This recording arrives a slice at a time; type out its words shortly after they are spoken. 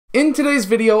In today's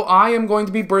video, I am going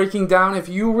to be breaking down if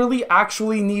you really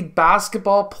actually need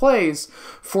basketball plays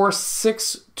for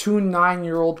 6 to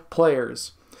 9-year-old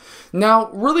players.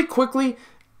 Now, really quickly,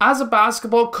 as a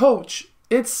basketball coach,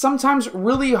 it's sometimes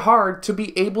really hard to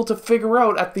be able to figure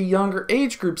out at the younger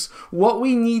age groups what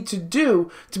we need to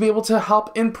do to be able to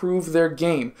help improve their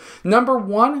game. Number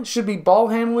 1 should be ball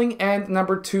handling and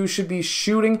number 2 should be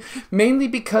shooting, mainly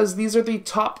because these are the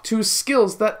top 2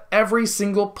 skills that every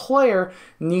single player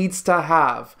needs to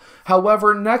have.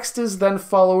 However, next is then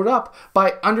followed up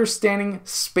by understanding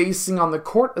spacing on the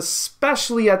court,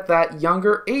 especially at that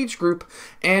younger age group,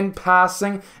 and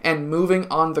passing and moving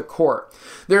on the court.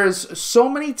 There is so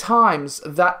many times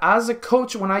that as a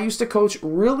coach, when I used to coach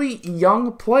really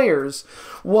young players,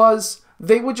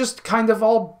 they would just kind of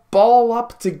all ball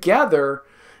up together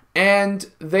and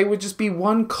they would just be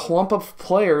one clump of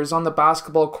players on the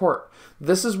basketball court.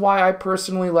 This is why I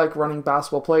personally like running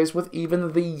basketball plays with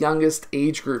even the youngest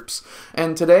age groups.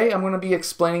 And today I'm going to be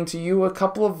explaining to you a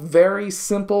couple of very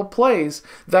simple plays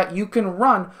that you can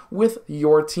run with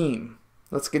your team.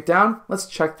 Let's get down, let's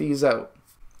check these out.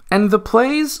 And the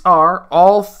plays are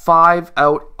all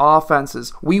 5-out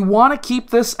offenses. We want to keep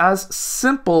this as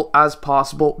simple as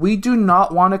possible. We do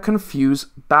not want to confuse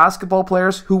basketball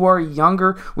players who are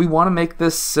younger. We want to make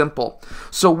this simple.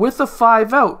 So with a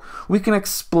 5-out, we can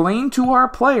explain to our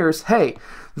players, hey,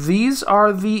 these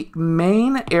are the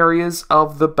main areas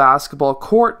of the basketball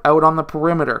court out on the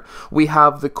perimeter. We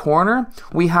have the corner,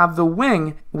 we have the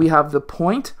wing, we have the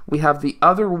point, we have the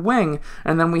other wing,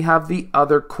 and then we have the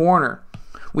other corner.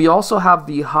 We also have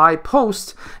the high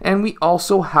post, and we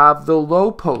also have the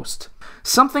low post.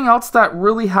 Something else that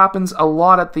really happens a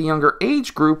lot at the younger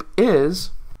age group is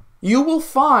you will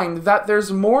find that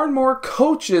there's more and more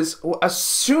coaches, as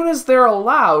soon as they're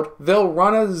allowed, they'll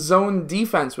run a zone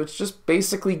defense, which just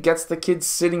basically gets the kids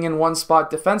sitting in one spot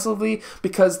defensively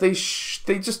because they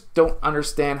just don't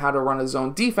understand how to run a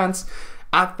zone defense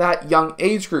at that young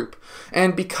age group.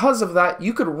 And because of that,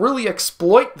 you could really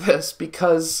exploit this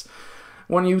because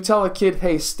when you tell a kid,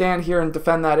 hey, stand here and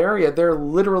defend that area, they're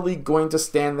literally going to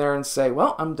stand there and say,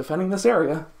 well, I'm defending this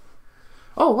area.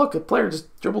 Oh, look, a player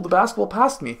just dribbled the basketball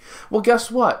past me. Well,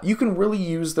 guess what? You can really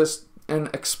use this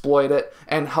and exploit it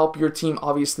and help your team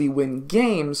obviously win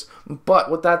games,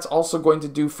 but what that's also going to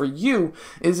do for you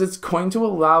is it's going to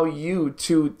allow you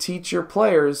to teach your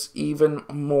players even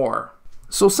more.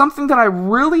 So something that I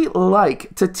really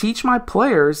like to teach my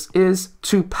players is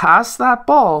to pass that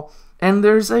ball. And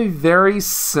there's a very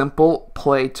simple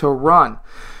play to run.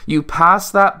 You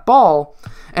pass that ball,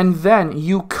 and then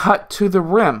you cut to the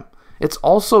rim. It's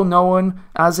also known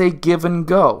as a give and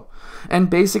go. And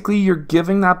basically, you're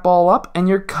giving that ball up, and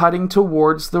you're cutting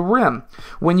towards the rim.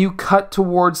 When you cut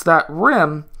towards that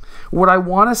rim, what I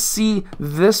want to see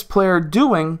this player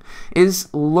doing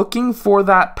is looking for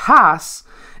that pass,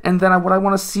 and then what I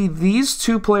want to see these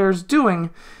two players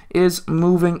doing is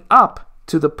moving up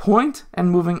to the point and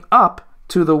moving up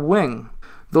to the wing.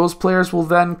 Those players will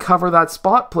then cover that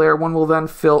spot. Player 1 will then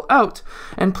fill out,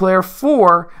 and player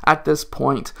 4 at this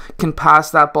point can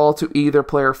pass that ball to either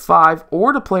player 5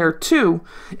 or to player 2.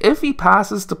 If he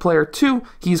passes to player 2,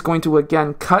 he's going to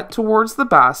again cut towards the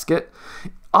basket.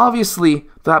 Obviously,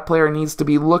 that player needs to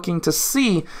be looking to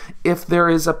see if there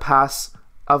is a pass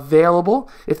available.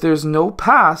 If there's no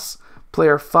pass,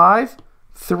 player 5,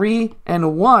 3,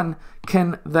 and 1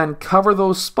 can then cover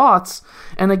those spots.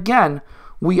 And again,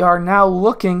 we are now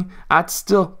looking at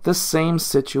still the same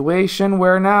situation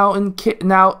where now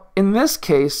in this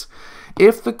case,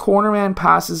 if the corner man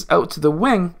passes out to the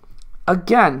wing,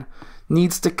 again,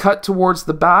 needs to cut towards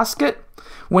the basket.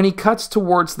 When he cuts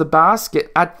towards the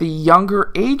basket at the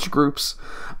younger age groups,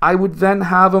 I would then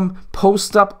have him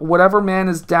post up whatever man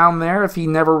is down there. If he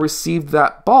never received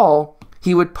that ball,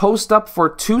 he would post up for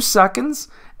 2 seconds,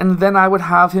 and then I would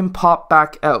have him pop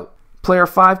back out. Player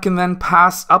 5 can then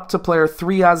pass up to player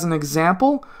 3 as an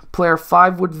example. Player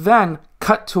 5 would then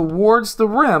cut towards the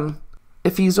rim.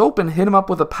 If he's open, hit him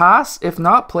up with a pass. If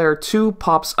not, player 2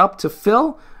 pops up to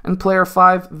fill, and player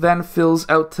 5 then fills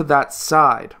out to that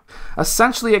side.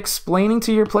 Essentially explaining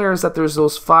to your players that there's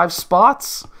those 5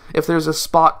 spots. If there's a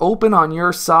spot open on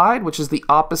your side, which is the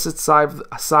opposite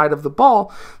side of the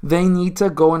ball, they need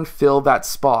to go and fill that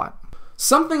spot.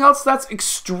 Something else that's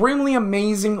extremely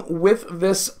amazing with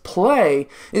this play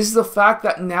is the fact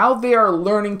that now they are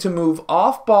learning to move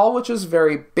off ball, which is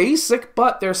very basic,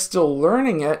 but they're still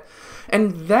learning it.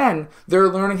 And then they're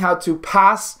learning how to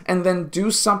pass and then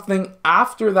do something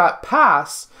after that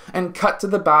pass and cut to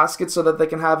the basket so that they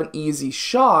can have an easy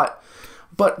shot.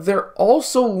 But they're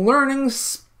also learning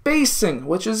spacing,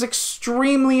 which is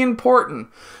extremely important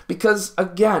because,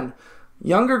 again,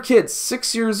 younger kids,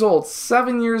 6 years old,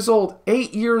 7 years old,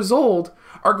 8 years old,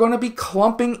 are going to be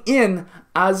clumping in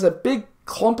as a big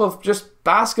clump of just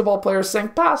basketball players saying,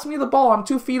 pass me the ball, I'm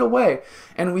 2 feet away.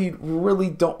 And we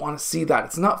really don't want to see that.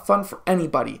 It's not fun for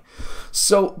anybody.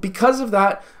 So because of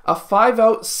that, a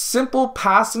 5-out simple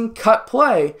pass and cut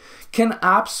play can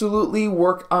absolutely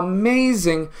work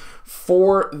amazing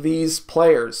for these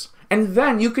players. And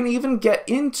then you can even get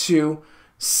into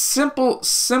simple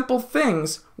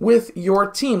things with your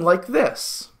team like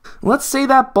this. Let's say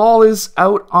that ball is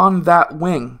out on that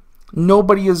wing.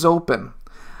 Nobody is open.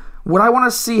 What I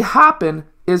want to see happen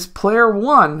is player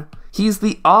 1, he's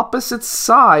the opposite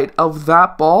side of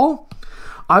that ball.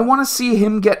 I want to see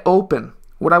him get open.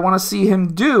 What I want to see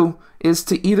him do is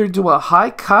to either do a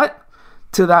high cut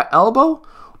to that elbow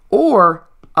or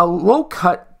a low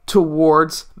cut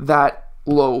towards that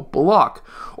low block.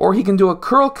 Or he can do a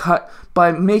curl cut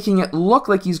by making it look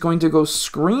like he's going to go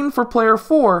screen for player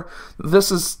 4.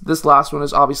 This last one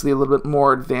is obviously a little bit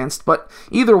more advanced, but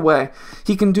either way,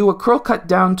 he can do a curl cut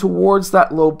down towards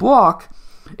that low block,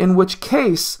 in which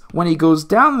case, when he goes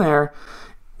down there,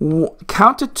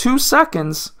 count to 2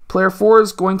 seconds, player 4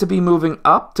 is going to be moving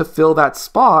up to fill that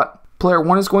spot. Player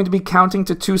 1 is going to be counting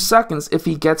to 2 seconds. If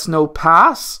he gets no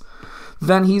pass,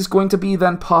 then he's going to be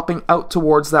then popping out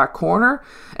towards that corner,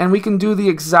 and we can do the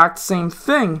exact same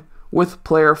thing with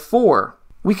player 4.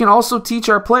 We can also teach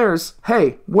our players,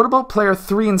 hey, what about player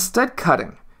 3 instead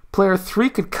cutting? Player 3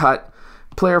 could cut,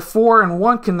 player 4 and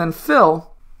 1 can then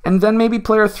fill, and then maybe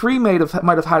player 3 might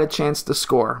have had a chance to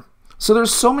score. So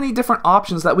there's so many different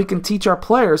options that we can teach our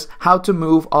players how to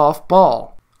move off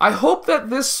ball. I hope that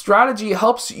this strategy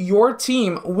helps your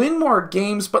team win more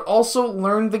games, but also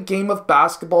learn the game of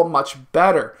basketball much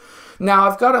better. Now,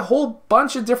 I've got a whole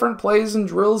bunch of different plays and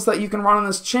drills that you can run on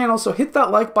this channel, so hit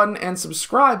that like button and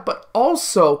subscribe. But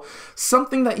also,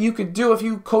 something that you could do if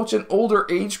you coach an older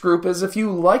age group is if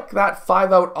you like that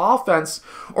 5-out offense,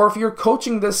 or if you're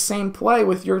coaching this same play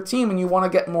with your team and you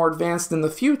want to get more advanced in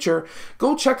the future,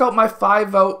 go check out my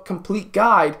 5-out complete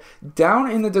guide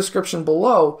down in the description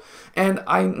below, and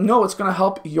I know it's going to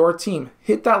help your team.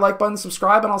 Hit that like button,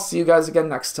 subscribe, and I'll see you guys again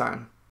next time.